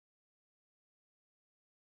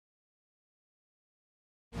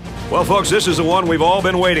Well, folks, this is the one we've all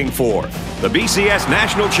been waiting for. The BCS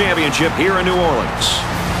National Championship here in New Orleans.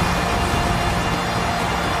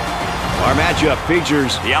 Our matchup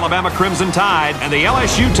features the Alabama Crimson Tide and the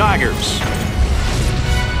LSU Tigers.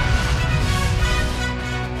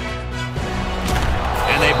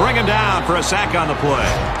 And they bring him down for a sack on the play.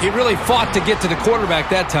 He really fought to get to the quarterback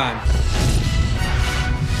that time.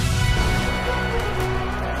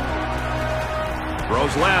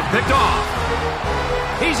 Throws left, picked off.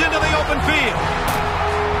 He's into the open field.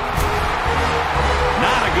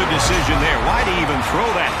 Not a good decision there. Why'd he even throw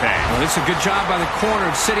that pass? Well, it's a good job by the corner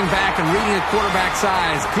of sitting back and reading the quarterback's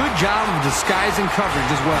eyes. Good job of disguising coverage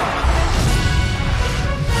as well.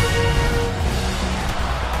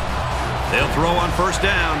 They'll throw on first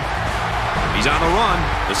down. He's on the run.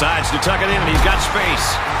 Decides to tuck it in, and he's got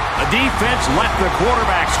space. The defense let the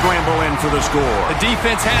quarterback scramble in for the score. The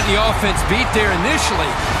defense had the offense beat there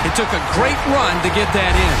initially. It took a great run to get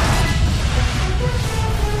that in.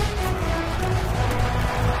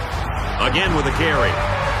 Again with the carry.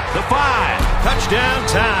 The 5. Touchdown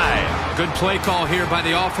time. Good play call here by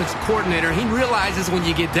the offensive coordinator. He realizes when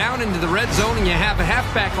you get down into the red zone and you have a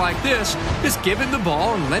halfback like this, just give him the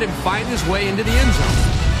ball and let him find his way into the end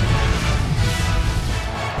zone.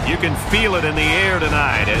 You can feel it in the air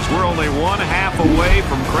tonight as we're only 1/2 away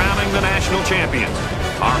from crowning the national champions.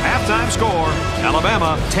 Our halftime score,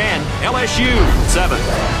 Alabama 10, LSU 7.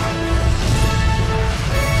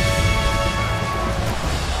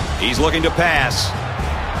 He's looking to pass.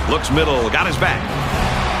 Looks middle, got his back.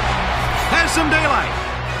 Has some daylight.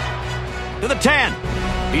 To the 10.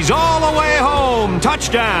 He's all the way home.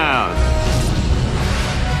 Touchdown.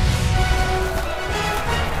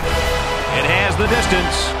 It has the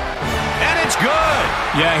distance, and it's good.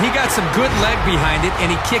 Yeah, he got some good leg behind it, and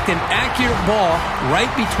he kicked an accurate ball right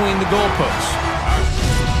between the goalposts.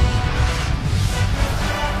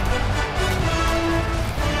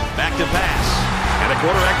 Back to pass, and the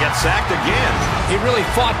quarterback gets sacked again. He really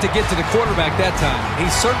fought to get to the quarterback that time.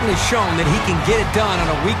 He's certainly shown that he can get it done on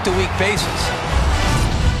a week-to-week basis.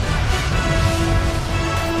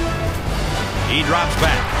 He drops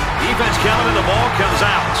back. Defense counted, and the ball comes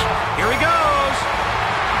out. Here he goes.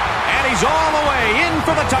 And he's all the way in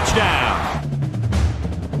for the touchdown.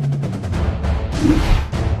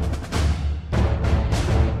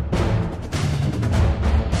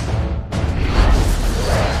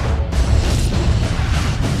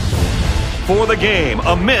 For the game,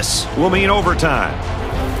 a miss will mean overtime.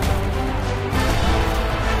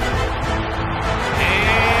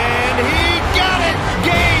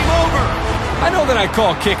 I know that I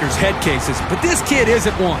call kickers head cases, but this kid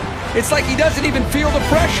isn't one. It's like he doesn't even feel the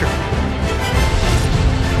pressure.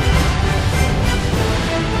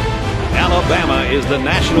 Alabama is the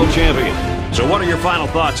national champion. So what are your final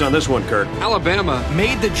thoughts on this one, Kirk? Alabama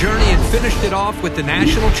made the journey and finished it off with the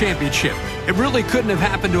national championship. It really couldn't have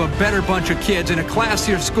happened to a better bunch of kids in a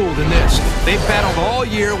classier school than this. They battled all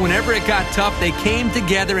year. Whenever it got tough, they came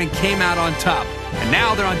together and came out on top. And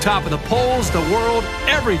now they're on top of the polls, the world,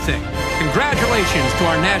 everything. Congratulations to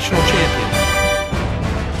our national champions.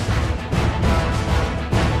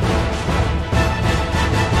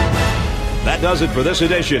 That does it for this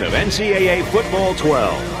edition of NCAA Football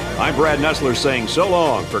 12. I'm Brad Nessler saying so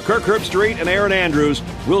long. For Kirk Herbstreit and Aaron Andrews,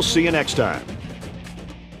 we'll see you next time.